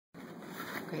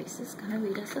Grace is going to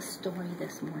read us a story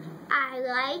this morning.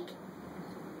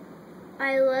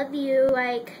 I love you,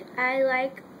 I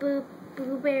like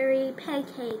blueberry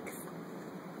pancakes.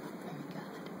 Very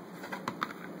good.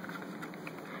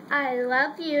 I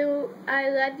love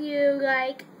you,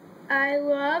 like I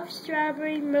love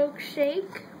strawberry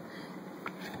milkshake.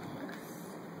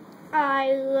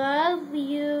 I love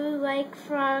you like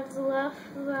frogs love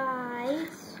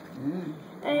flies.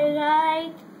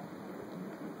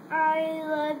 I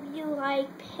love you like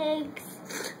pigs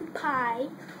pie.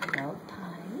 Love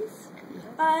pies. Yes.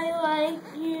 I like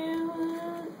you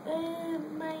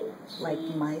my cheese. Like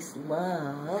mice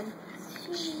love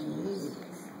cheese.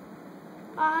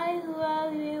 I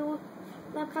love you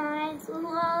like mice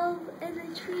love in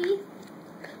the tree.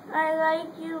 I like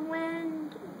you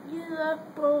when you love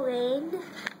bowling.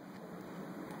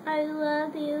 I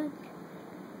love you.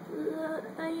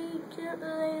 I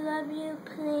love you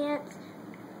plants.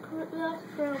 Love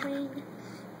growing.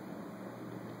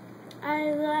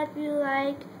 I love you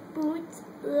like boots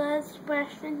love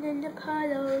splashing in the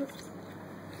puddles.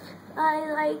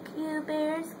 I like you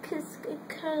bears kiss a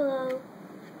pillow.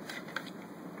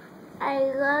 I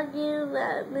love you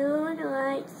the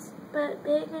moonlights, but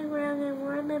big and round and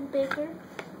warm and bigger.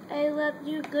 I love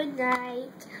you. Good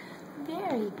night.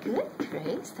 Very good,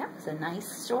 Grace. That was a nice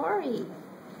story.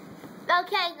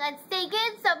 Okay, let's dig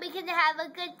in so we can have a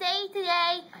good day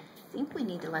today. I think we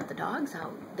need to let the dogs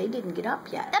out. They didn't get up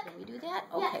yet. Yep. Can we do that?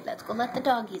 Okay, Yes. Let's go let the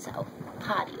doggies out.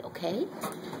 Potty, okay?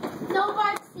 No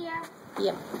barks here.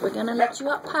 Yep, we're going to let you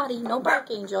out potty. No bark,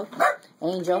 Angel.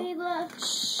 Angel. Ava,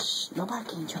 Shh. No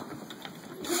bark, Angel.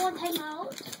 you want time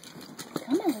out?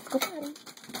 Come on, let's go potty.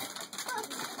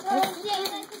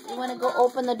 You want to go hello?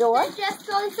 open the door? Just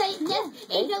go say,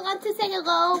 Angel wants to say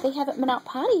hello. They haven't been out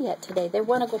potty yet today. They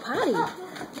want to go potty.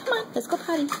 Come on, let's go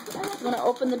potty. You want to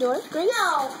open the door, Grace?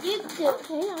 No, you do.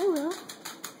 Okay, I will.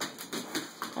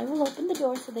 I will open the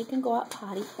door so they can go out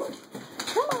potty.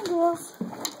 Come on, girls.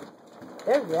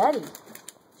 They're ready.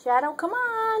 Shadow, come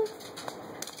on.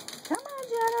 Come on,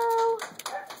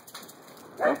 Shadow.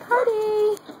 Go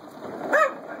potty.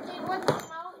 Do you want time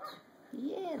out?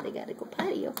 Yeah, they got to go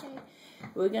potty, okay.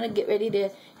 We're going to get ready to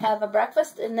have a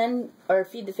breakfast and then, or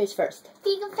feed the fish first.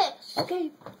 Feed the fish.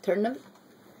 Okay, turn it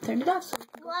off. So we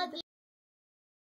can go Love you.